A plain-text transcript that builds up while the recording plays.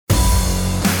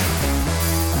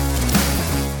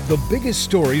the biggest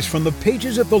stories from the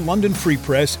pages of the London Free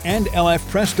Press and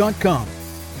lfpress.com.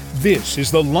 This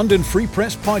is the London Free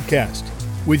Press Podcast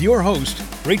with your host,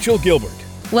 Rachel Gilbert.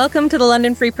 Welcome to the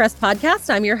London Free Press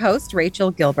Podcast. I'm your host,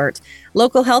 Rachel Gilbert.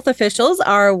 Local health officials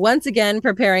are once again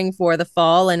preparing for the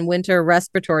fall and winter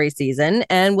respiratory season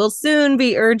and will soon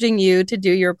be urging you to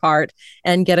do your part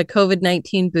and get a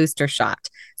COVID-19 booster shot.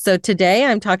 So today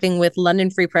I'm talking with London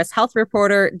Free Press health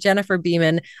reporter Jennifer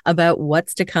Bieman about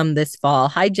what's to come this fall.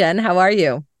 Hi, Jen. How are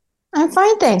you? I'm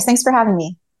fine, thanks. Thanks for having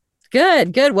me.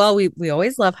 Good. Well, we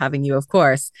always love having you, of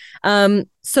course.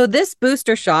 So this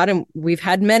booster shot, and we've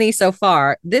had many so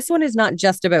far, this one is not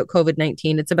just about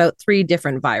COVID-19. It's about 3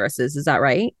 different viruses. Is that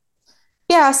right?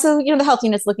 Yeah. So, the health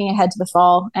unit's looking ahead to the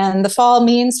fall, and the fall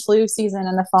means flu season,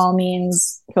 and the fall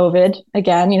means COVID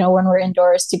again, when we're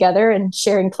indoors together and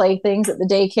sharing playthings at the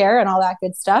daycare and all that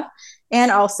good stuff.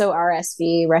 And also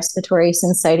RSV, respiratory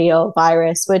syncytial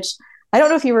virus, which I don't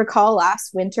know if you recall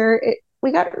last winter,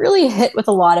 we got really hit with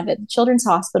a lot of it. The Children's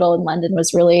Hospital in London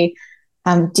was really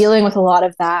dealing with a lot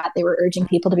of that. They were urging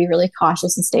people to be really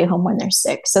cautious and stay home when they're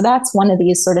sick. So that's one of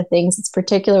these sort of things. It's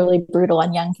particularly brutal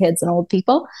on young kids and old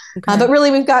people. Okay. But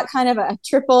really, we've got kind of a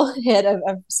triple hit of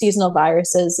seasonal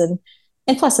viruses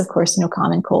and plus, of course,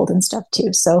 common cold and stuff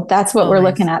too. So that's what we're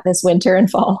looking at this winter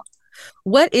and fall.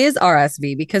 What is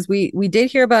RSV? Because we did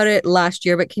hear about it last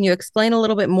year, but can you explain a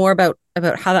little bit more about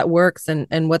how that works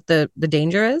and what the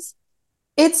danger is?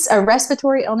 It's a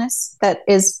respiratory illness that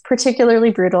is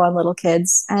particularly brutal on little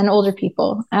kids and older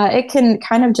people. It can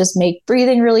kind of just make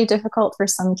breathing really difficult for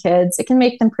some kids. It can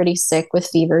make them pretty sick with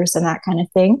fevers and that kind of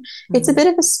thing. Mm-hmm. It's a bit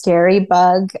of a scary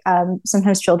bug.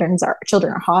 Sometimes children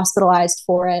are hospitalized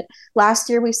for it. Last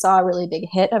year, we saw a really big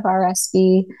hit of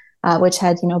RSV, which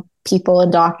had, people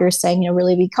and doctors saying,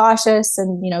 really be cautious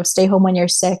and, stay home when you're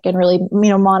sick and really,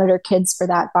 monitor kids for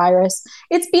that virus.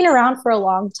 It's been around for a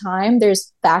long time.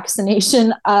 There's vaccines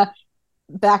in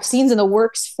the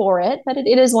works for it, but it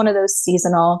is one of those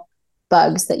seasonal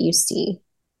bugs that you see.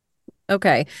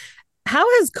 Okay. How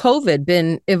has COVID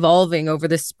been evolving over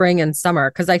the spring and summer?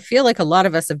 Because I feel like a lot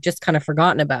of us have just kind of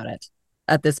forgotten about it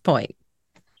at this point.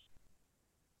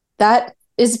 That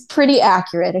is pretty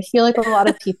accurate. I feel like a lot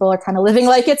of people are kind of living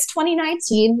like it's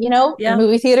 2019, Yeah.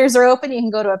 Movie theaters are open. You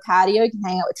can go to a patio, you can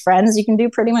hang out with friends. You can do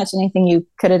pretty much anything you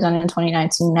could have done in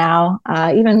 2019 now.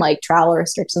 Even like travel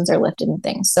restrictions are lifted and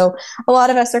things. So a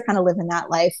lot of us are kind of living that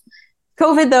life.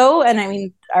 COVID though, and I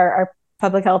mean, our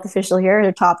public health official here,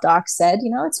 the top doc said,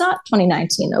 it's not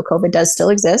 2019 though. COVID does still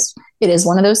exist. It is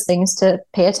one of those things to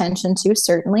pay attention to,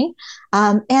 certainly.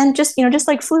 And just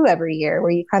like flu every year, where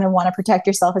you kind of want to protect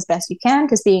yourself as best you can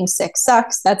because being sick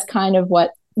sucks. That's kind of where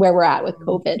we're at with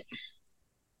COVID.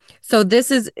 So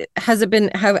has it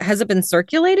been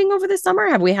circulating over the summer?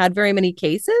 Have we had very many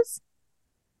cases?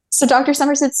 So Dr.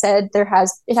 Summers had said it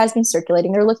has been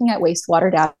circulating. They're looking at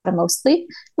wastewater data mostly.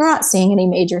 We're not seeing any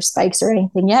major spikes or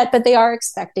anything yet, but they are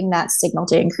expecting that signal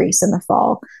to increase in the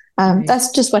fall. Right. That's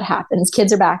just what happens.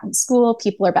 Kids are back in school.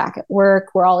 People are back at work.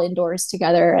 We're all indoors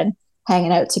together and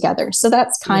hanging out together. So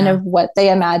that's kind of what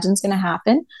they imagine is going to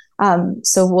happen.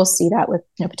 So we'll see that with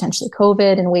potentially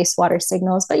COVID and wastewater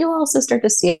signals, but you'll also start to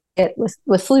see it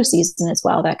with flu season as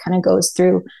well. That kind of goes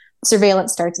through.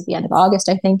 Surveillance starts at the end of August,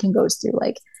 I think, and goes through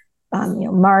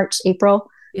March, April.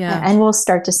 Yeah. And we'll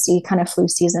start to see kind of flu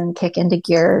season kick into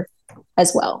gear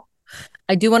as well.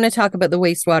 I do want to talk about the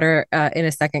wastewater in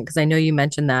a second, because I know you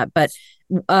mentioned that, but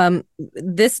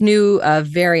this new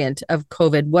variant of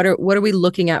COVID, what are we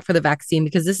looking at for the vaccine?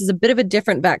 Because this is a bit of a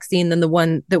different vaccine than the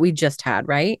one that we just had,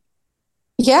 right?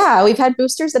 Yeah, we've had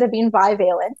boosters that have been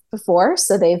bivalent before.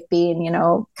 So they've been,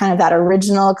 kind of that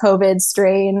original COVID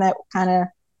strain that kind of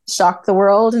shocked the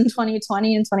world in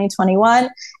 2020 and 2021,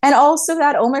 and also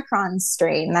that Omicron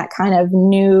strain, that kind of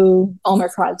new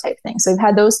Omicron type thing. So we've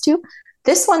had those two.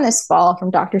 This one this fall,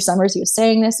 from Dr. Summers, he was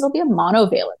saying this, it'll be a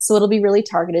monovalent. So it'll be really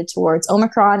targeted towards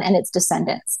Omicron and its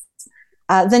descendants.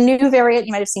 The new variant,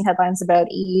 you might have seen headlines about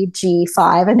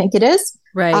EG5, I think it is.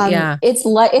 Right, yeah. It's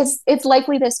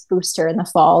likely this booster in the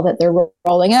fall that they're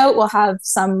rolling out will have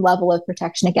some level of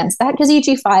protection against that, because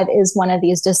EG5 is one of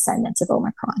these descendants of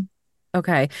Omicron.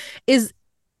 Okay. Is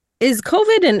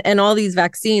COVID and all these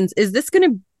vaccines, is this going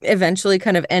to eventually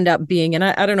kind of end up being, and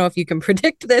I don't know if you can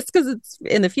predict this because it's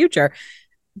in the future,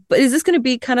 but is this going to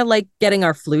be kind of like getting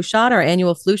our flu shot, our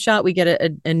annual flu shot? We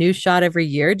get a new shot every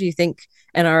year. Do you think,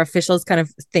 and are officials kind of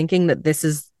thinking that this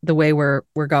is the way we're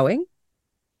going?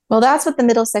 Well, that's what the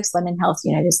Middlesex London Health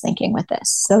Unit is thinking with this.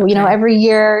 So, every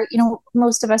year,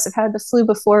 most of us have had the flu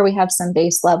before. We have some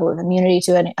base level of immunity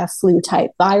to a flu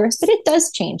type virus, but it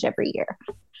does change every year.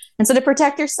 And so to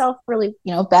protect yourself really,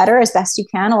 better as best you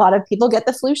can, a lot of people get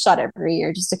the flu shot every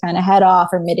year just to kind of head off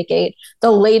or mitigate the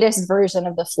latest version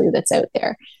of the flu that's out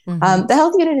there. The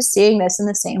health unit is seeing this in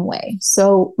the same way.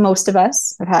 So most of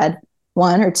us have had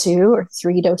 1 or 2 or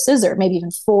 3 doses, or maybe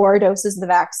even 4 doses of the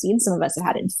vaccine. Some of us have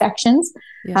had infections.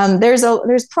 Yeah.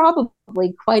 There's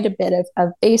probably quite a bit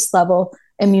of base level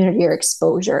immunity or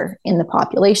exposure in the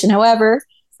population. However,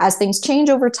 as things change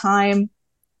over time,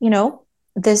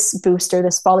 this booster,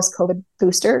 this COVID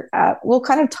booster, will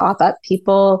kind of top up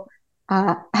people,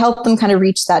 help them kind of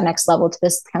reach that next level to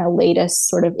this kind of latest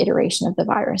sort of iteration of the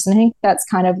virus. And I think that's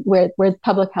kind of where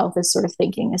public health is sort of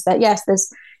thinking, is that, yes, this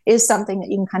is something that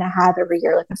you can kind of have every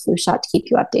year, like a flu shot, to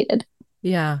keep you updated.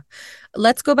 Yeah.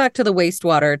 Let's go back to the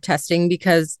wastewater testing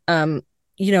because,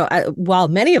 while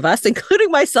many of us,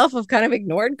 including myself, have kind of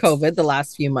ignored COVID the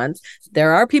last few months,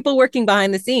 there are people working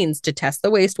behind the scenes to test the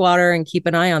wastewater and keep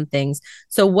an eye on things.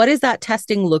 So what does that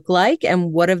testing look like,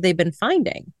 and what have they been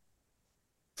finding?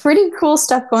 Pretty cool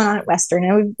stuff going on at Western.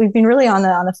 And we've been really on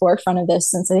the forefront of this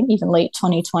since I think even late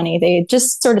 2020. They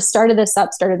just sort of started this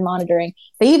up, started monitoring.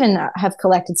 They even have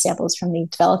collected samples from the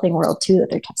developing world too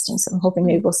that they're testing. So I'm hoping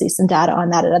maybe we'll see some data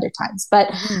on that at other times. But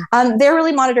they're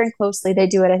really monitoring closely. They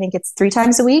do it, I think it's 3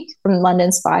 times a week from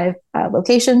London's 5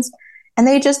 locations. And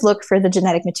they just look for the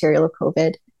genetic material of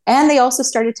COVID. And they also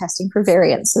started testing for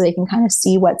variants so they can kind of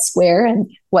see what's where and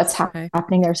what's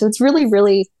happening there. So it's really,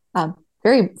 really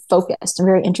very focused and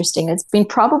very interesting. It's been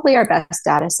probably our best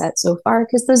data set so far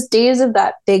because those days of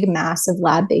that big massive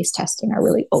lab-based testing are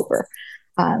really over.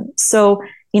 So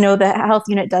the health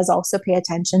unit does also pay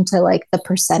attention to like the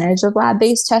percentage of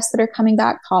lab-based tests that are coming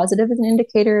back positive as an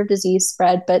indicator of disease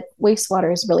spread. But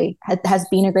wastewater is really has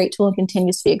been a great tool and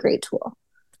continues to be a great tool.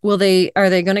 Are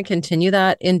they going to continue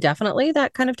that indefinitely,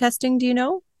 that kind of testing? Do you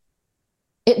know?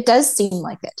 It does seem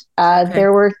like it.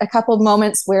 There were a couple of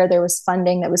moments where there was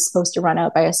funding that was supposed to run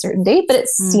out by a certain date, but it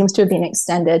seems to have been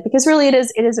extended because really it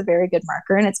is a very good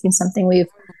marker, and it's been something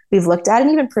we've looked at. And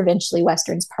even provincially,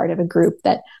 Western's part of a group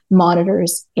that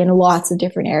monitors in lots of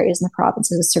different areas in the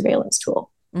province as a surveillance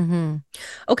tool. Mm-hmm.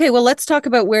 Okay, well, let's talk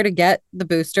about where to get the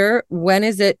booster. When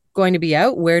is it going to be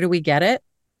out? Where do we get it?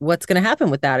 What's going to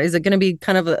happen with that? Is it going to be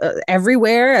kind of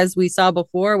everywhere as we saw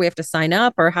before? We have to sign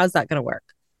up, or how's that going to work?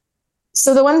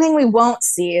 So the one thing we won't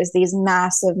see is these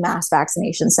massive mass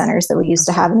vaccination centers that we used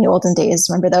to have in the olden days.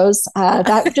 Remember those?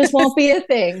 That just won't be a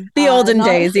thing. The olden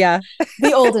days, yeah.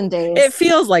 The olden days. It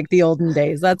feels like the olden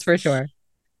days, that's for sure.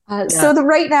 So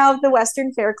right now, the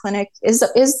Western Fair Clinic is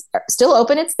still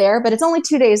open. It's there, but it's only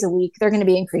 2 days a week. They're going to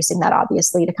be increasing that,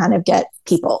 obviously, to kind of get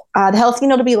people. The health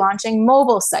unit will be launching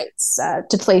mobile sites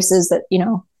to places that,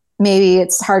 maybe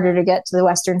it's harder to get to the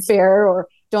Western Fair or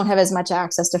don't have as much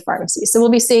access to pharmacies. So we'll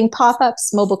be seeing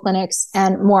pop-ups, mobile clinics,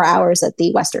 and more hours at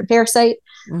the Western Fair site.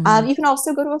 You can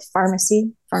also go to a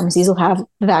pharmacy. Pharmacies will have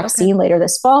the vaccine later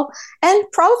this fall, and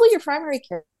probably your primary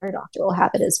care doctor will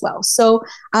have it as well. So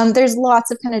there's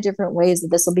lots of kind of different ways that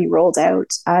this will be rolled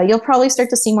out. You'll probably start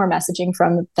to see more messaging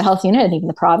from the health unit and even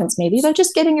the province maybe about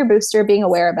just getting your booster, being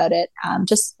aware about it,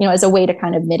 as a way to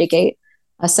kind of mitigate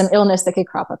some illness that could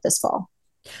crop up this fall.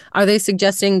 Are they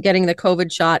suggesting getting the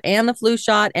COVID shot and the flu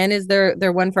shot? And is there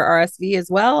one for RSV as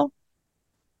well?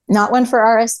 Not one for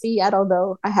RSV yet,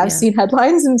 although I have seen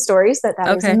headlines and stories that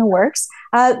is in the works.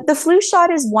 The flu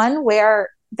shot is one where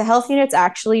the health unit's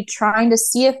actually trying to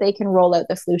see if they can roll out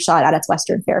the flu shot at its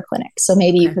Western Fair Clinic. So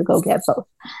maybe you could go get both.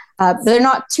 They're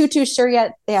not too sure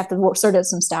yet. They have to sort of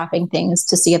some staffing things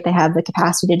to see if they have the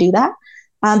capacity to do that.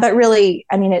 But really,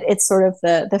 I mean, it's sort of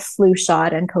the flu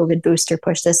shot and COVID booster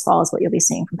push this fall is what you'll be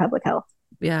seeing from public health.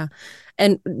 Yeah.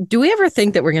 And do we ever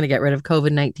think that we're going to get rid of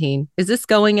COVID-19? Is this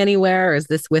going anywhere, or is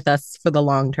this with us for the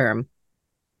long term?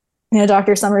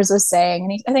 Dr. Summers was saying,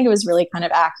 and I think it was really kind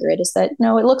of accurate, is that,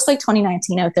 it looks like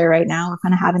 2019 out there right now. We're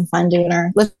kind of having fun living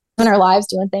our lives,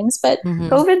 doing things, but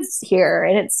COVID's here.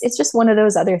 And it's just one of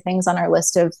those other things on our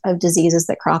list of diseases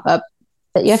that crop up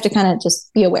that you have to kind of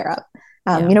just be aware of.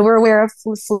 We're aware of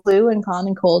flu and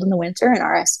common cold in the winter and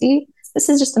RSV. This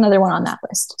is just another one on that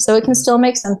list. So it can still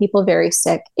make some people very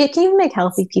sick. It can even make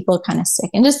healthy people kind of sick.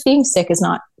 And just being sick is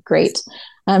not great.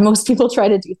 Most people try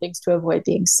to do things to avoid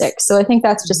being sick. So I think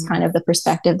that's just kind of the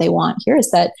perspective they want here, is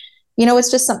that,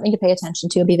 it's just something to pay attention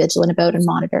to and be vigilant about and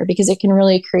monitor, because it can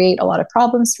really create a lot of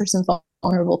problems for some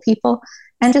vulnerable people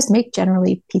and just make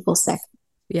generally people sick.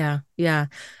 Yeah. Yeah.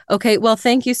 Okay. Well,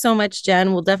 thank you so much,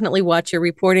 Jen. We'll definitely watch your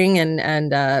reporting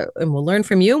and we'll learn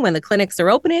from you when the clinics are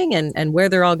opening and where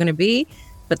they're all going to be.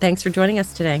 But thanks for joining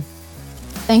us today.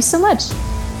 Thanks so much.